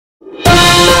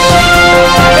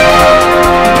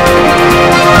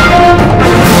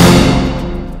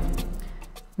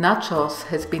Nachos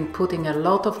has been putting a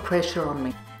lot of pressure on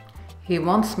me. He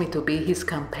wants me to be his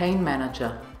campaign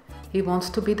manager. He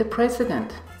wants to be the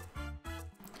president.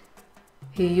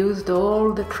 He used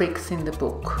all the tricks in the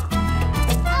book.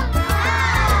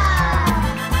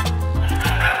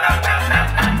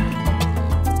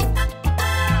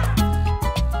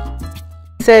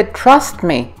 He said, "Trust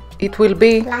me, it will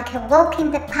be like a walk in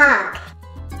the park."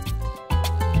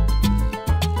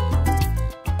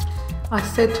 I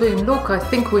said to him, "Look, I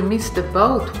think we missed the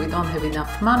boat. We don't have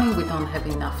enough money, we don't have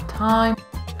enough time."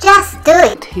 "Just do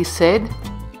it," he said.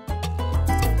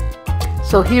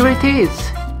 So here it is,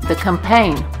 the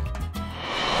campaign.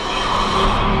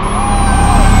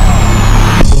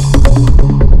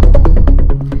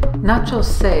 Nachos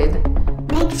said,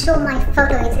 "Make sure my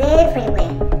photo is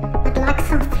everywhere. I'd like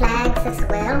some flags as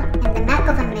well, and the map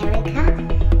of America,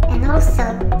 and also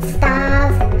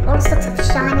stars and all sorts of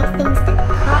shiny things that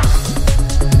pop."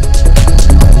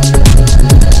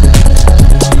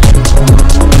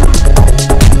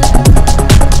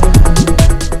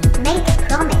 Make a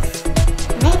promise.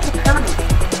 Make a promise.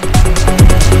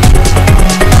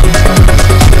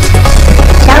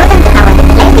 Show them how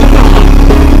athletic I am.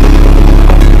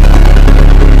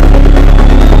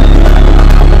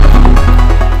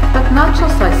 "But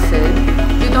Nachos," I said,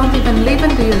 "you don't even live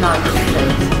in the United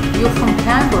States. You're from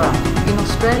Canberra, in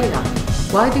Australia.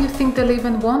 Why do you think they'll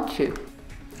even want you?"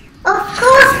 "Of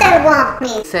course they want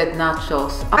me," said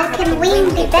Nachos. "I can win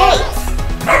debates.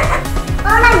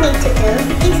 All I need to do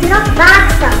is not bark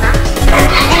so much,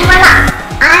 and voila,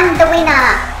 I'm the winner."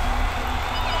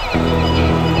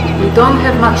 We don't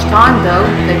have much time though.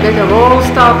 They better all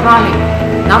start running.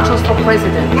 Nachos for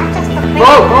president. Nachos for president.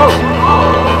 Go, go,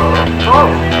 go.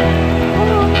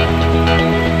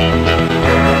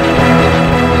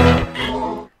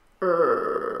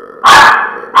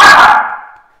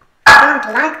 "I don't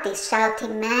like this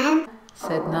shouting man,"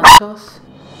 said Nachos.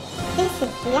 "This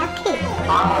is yucky."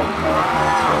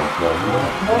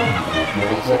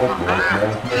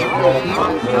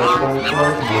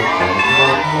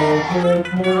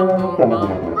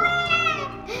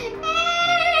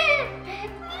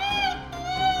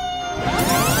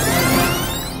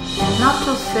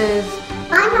 Nachos says,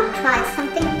 "Why not try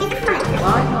something different?"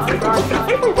 "Why not try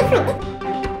Something different.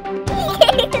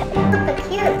 Super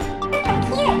cute.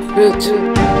 Good.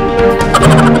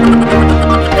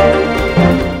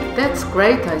 That's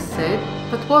great," I said,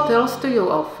 "but what else do you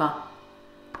offer?"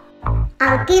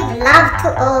 "I'll give love to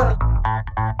all."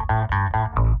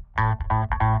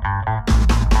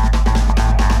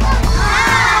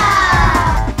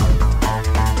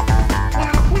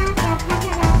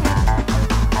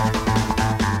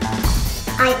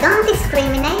 "I don't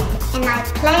discriminate and I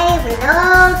play with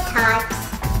all types.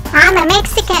 I'm a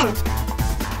Mexican.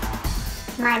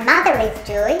 My mother is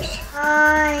Jewish.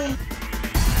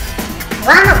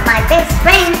 One of my best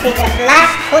friends is a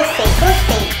black pussy.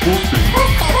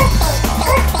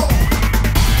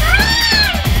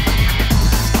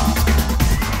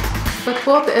 "But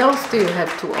what else do you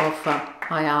have to offer?"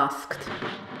 I asked.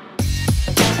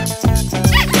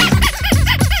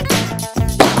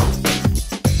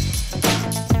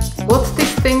 "What's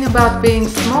this thing about being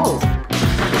small?"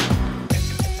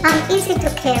 I'm easy to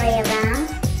carry around.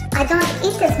 I don't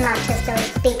eat as much as those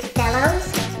big fellows.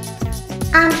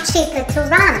 I'm cheaper to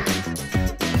run.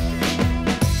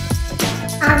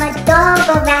 I'm a dog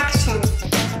of action.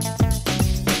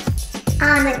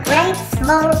 I'm a great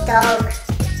small dog.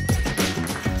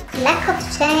 Lack of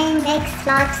shame makes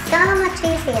life so much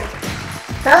easier,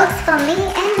 both for me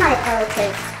and my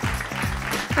voters.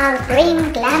 I'll bring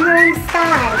glamour and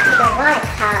style to the White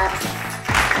House.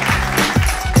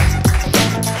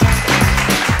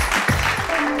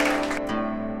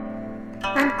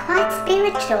 I'm quite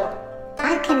spiritual.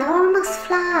 I can almost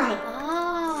fly.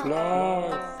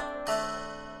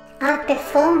 I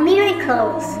perform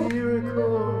miracles.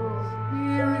 Miracles.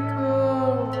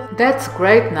 "That's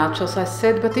great, Nachos," I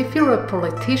said, "but if you're a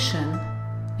politician,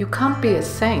 you can't be a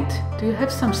saint. Do you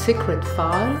have some secret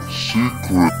files?"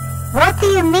 What do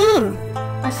you mean?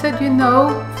 I said, "You know,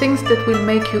 things that will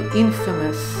make you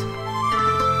infamous."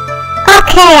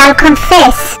 Okay, I'll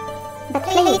confess. But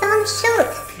please don't shoot.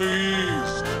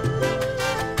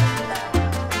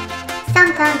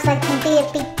 Sometimes I can be a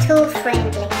bit too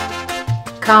friendly.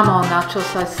 "Come on,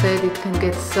 Nachos," I said, "it can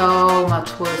get so much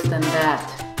worse than that."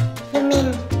 You mean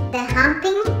the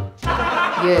humping?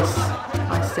 "Yes,"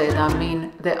 I said, "I mean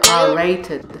the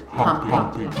R-rated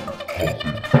humping."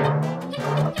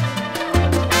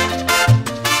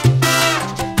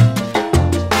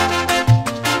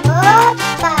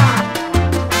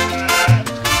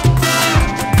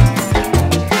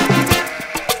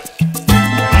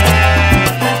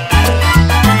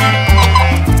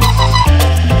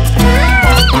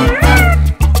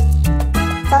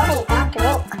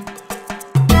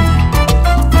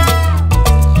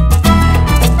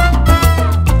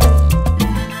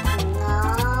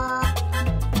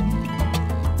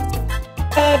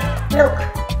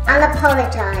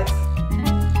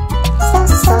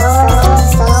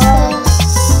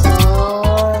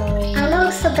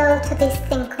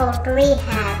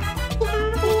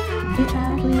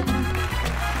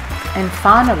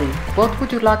 finally, what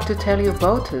would you like to tell your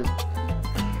voters?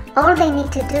 All they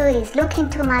need to do is look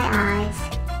into my eyes.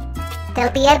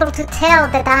 They'll be able to tell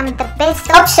that I'm the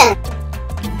best option.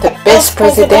 The best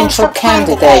presidential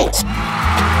candidate.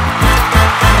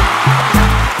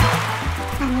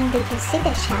 I mean, did you see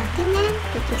the shouting man?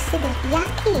 Did you see the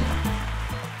yucky?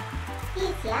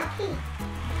 He's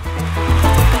yucky.